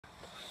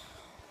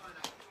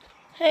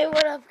Hey,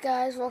 what up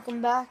guys?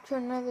 Welcome back to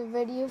another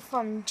video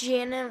from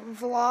Janet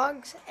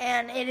Vlogs,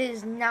 and it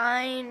is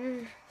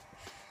 9,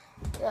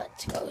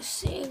 let's go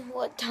see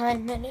what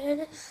time it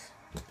is.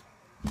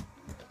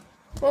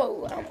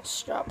 Whoa, I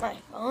almost dropped my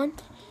phone.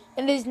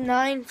 It is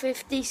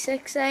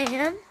 9:56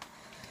 a.m.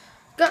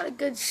 Got a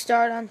good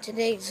start on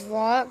today's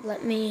vlog.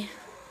 Let me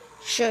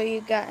show you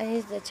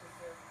guys the time.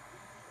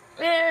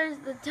 There's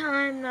the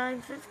time,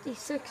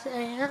 9:56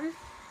 a.m.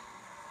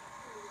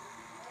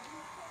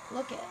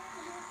 Look at it.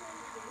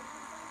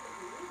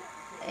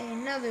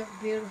 Another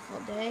beautiful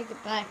day.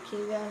 Get back to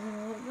you guys in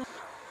a little bit.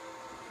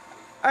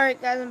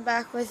 Alright guys, I'm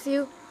back with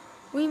you.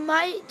 We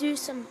might do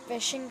some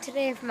fishing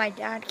today if my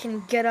dad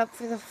can get up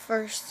for the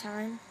first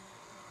time.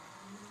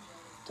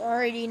 It's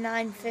already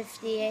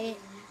 9:58.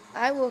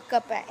 I woke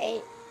up at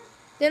 8.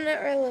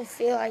 Didn't really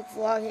feel like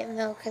vlogging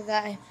though because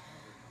I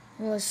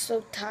was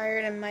so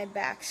tired and my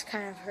back's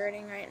kind of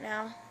hurting right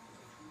now.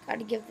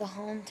 Gotta give the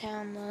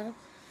hometown love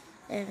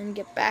and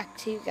get back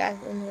to you guys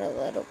in a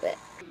little bit.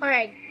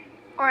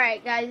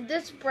 Alright guys,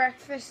 this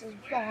breakfast is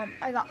bomb.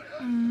 I got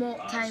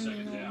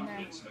multi-meal in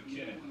there.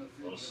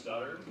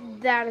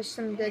 That is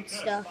some good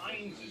stuff.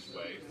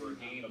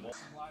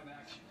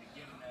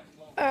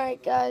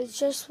 Alright guys,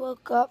 just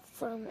woke up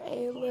from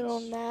a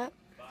little nap.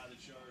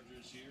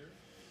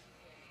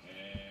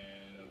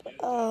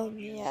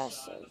 Yeah,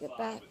 so get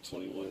back to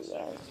you guys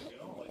in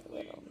a little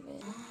bit.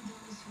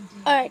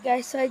 Alright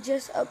guys, so I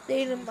just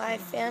updated my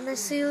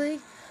fantasy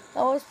league.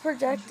 I was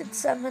projected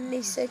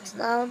 76,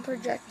 now I'm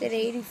projected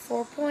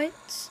 84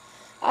 points.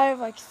 I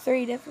have like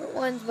 3 different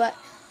ones,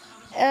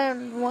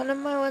 and one of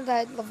my ones I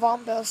had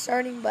Levon Bell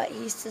starting, but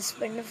he's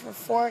suspended for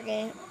 4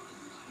 games.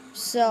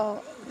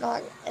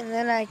 And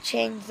then I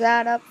changed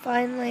that up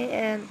finally,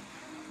 and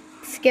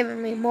it's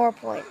giving me more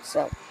points,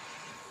 so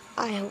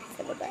I hope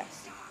for the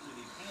best.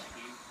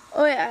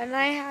 Oh yeah, and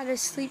I had a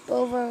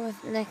sleepover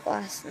with Nick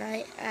last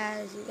night,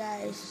 as you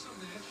guys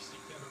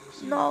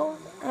know,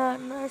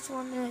 and I just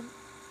wanted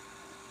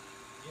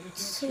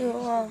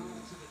to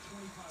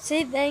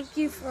say thank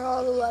you for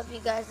all the love you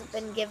guys have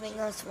been giving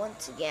us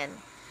once again.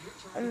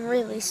 I'm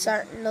really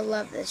starting to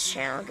love this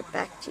channel. I'll get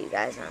back to you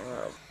guys in a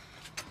little.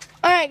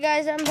 Alright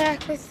guys, I'm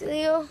back with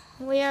you.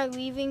 We are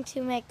leaving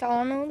to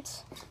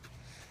McDonald's.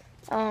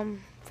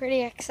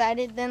 Pretty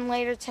excited. Then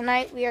later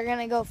tonight we are going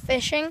to go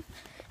fishing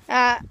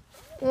at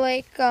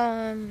Lake,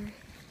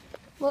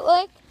 what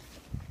lake?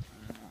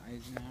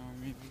 Eisenhower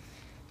maybe.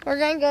 We're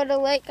going to go to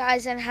Lake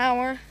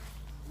Eisenhower.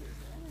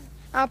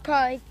 I'll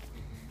probably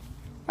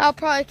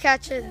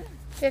catch a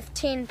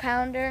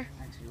 15-pounder.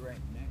 Actually, right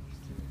next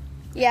to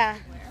it. Yeah,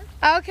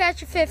 I'll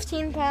catch a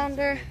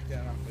 15-pounder.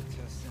 Got off the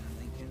test in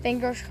Lincoln.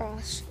 Fingers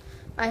crossed.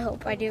 I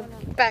hope I do.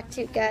 Back to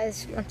you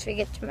guys once we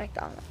get to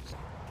McDonald's.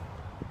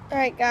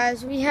 Alright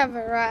guys, we have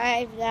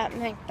arrived at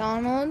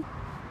McDonald's.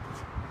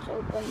 Let's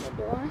open the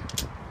door.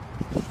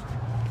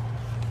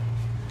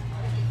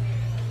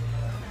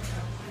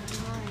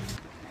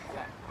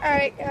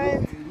 Alright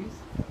guys,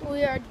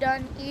 we are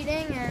done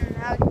eating and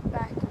I'll get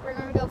back. We're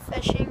going to go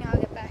fishing. I'll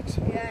get back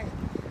to you guys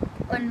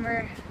when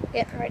we're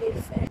getting ready to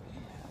fish.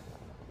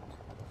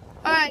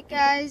 Alright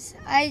guys,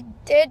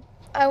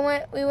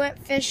 we went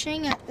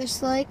fishing at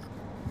this lake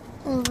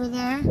over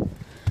there.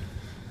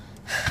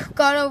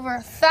 Got over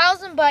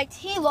 1,000 bites.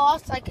 He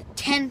lost like a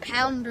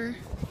 10-pounder.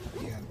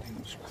 Yeah, that thing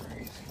was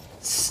crazy.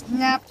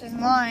 Snapped his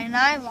line.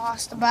 I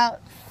lost about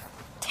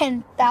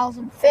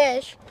 10,000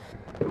 fish.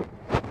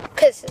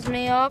 Pisses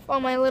me off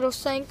on my little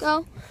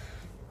Senko.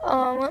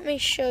 Let me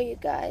show you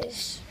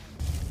guys.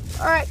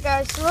 Alright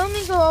guys, so let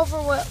me go over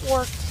what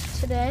worked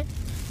today.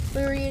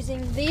 We were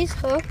using these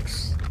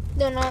hooks.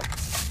 We were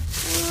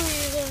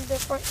using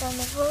different kind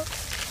of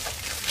hooks.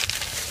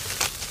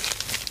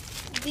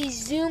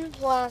 These Zoom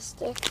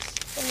plastics.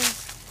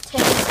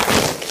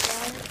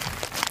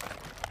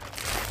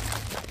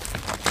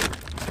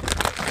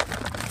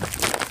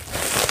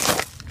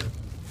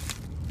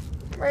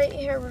 Right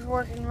here was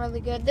working really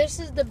good. This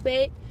is the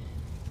bait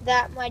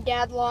that my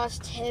dad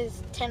lost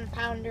his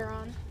 10-pounder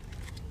on.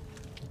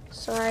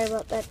 Sorry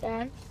about that,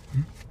 Dad.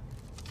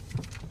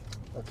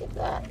 Look at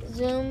that.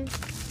 Zoom.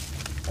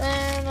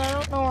 And I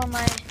don't know where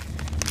my...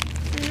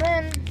 And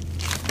then...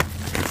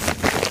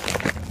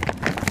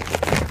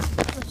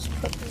 Let's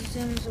put the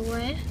zooms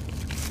away.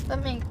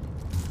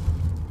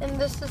 And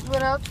this is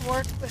what else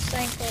worked, the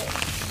Senko.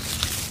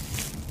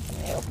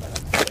 Let me open it.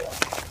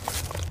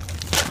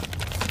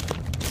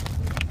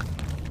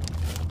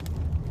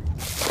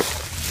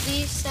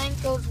 These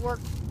Senkos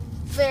work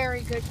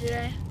very good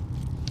today.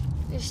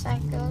 These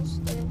Senkos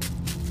did.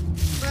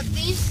 But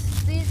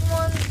these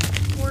ones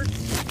work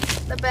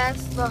the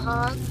best, the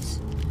hogs.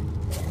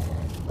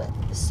 But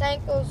the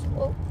Senkos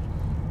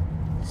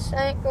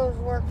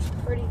works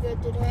pretty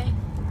good today.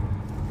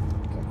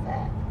 Look at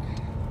that.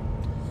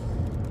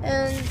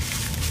 And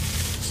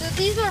so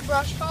these are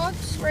brush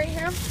hogs right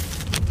here.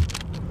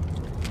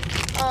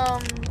 I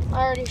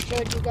already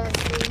showed you guys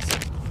these.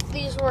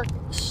 These work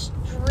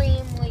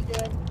extremely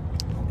good.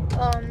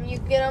 You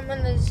get them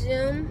in the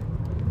Zoom.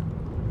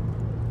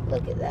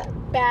 Look at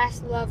that.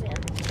 Bass love him.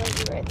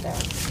 Right there.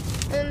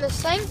 And then the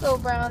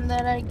Senko brown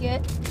that I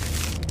get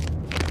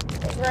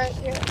is right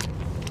here.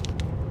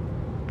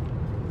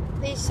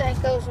 These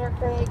Senkos work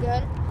really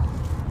good.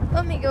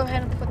 Let me go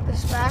ahead and put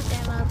this back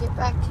and I'll get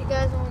back to you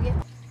guys when we get...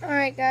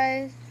 Alright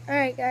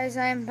guys,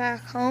 I am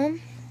back home.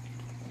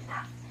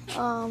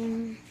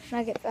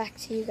 I'll get back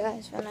to you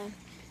guys when I'm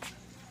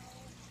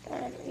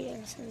done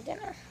eating some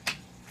dinner.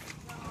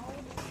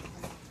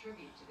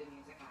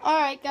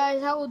 Alright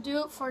guys, that will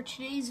do it for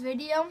today's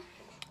video.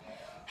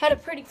 Had a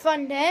pretty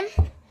fun day.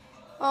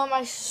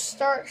 I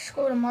start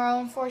school tomorrow,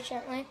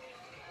 unfortunately.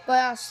 But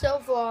I'll still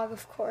vlog,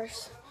 of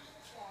course.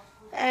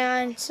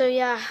 And so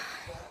yeah.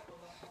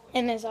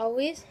 And as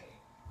always,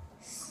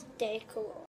 stay cool.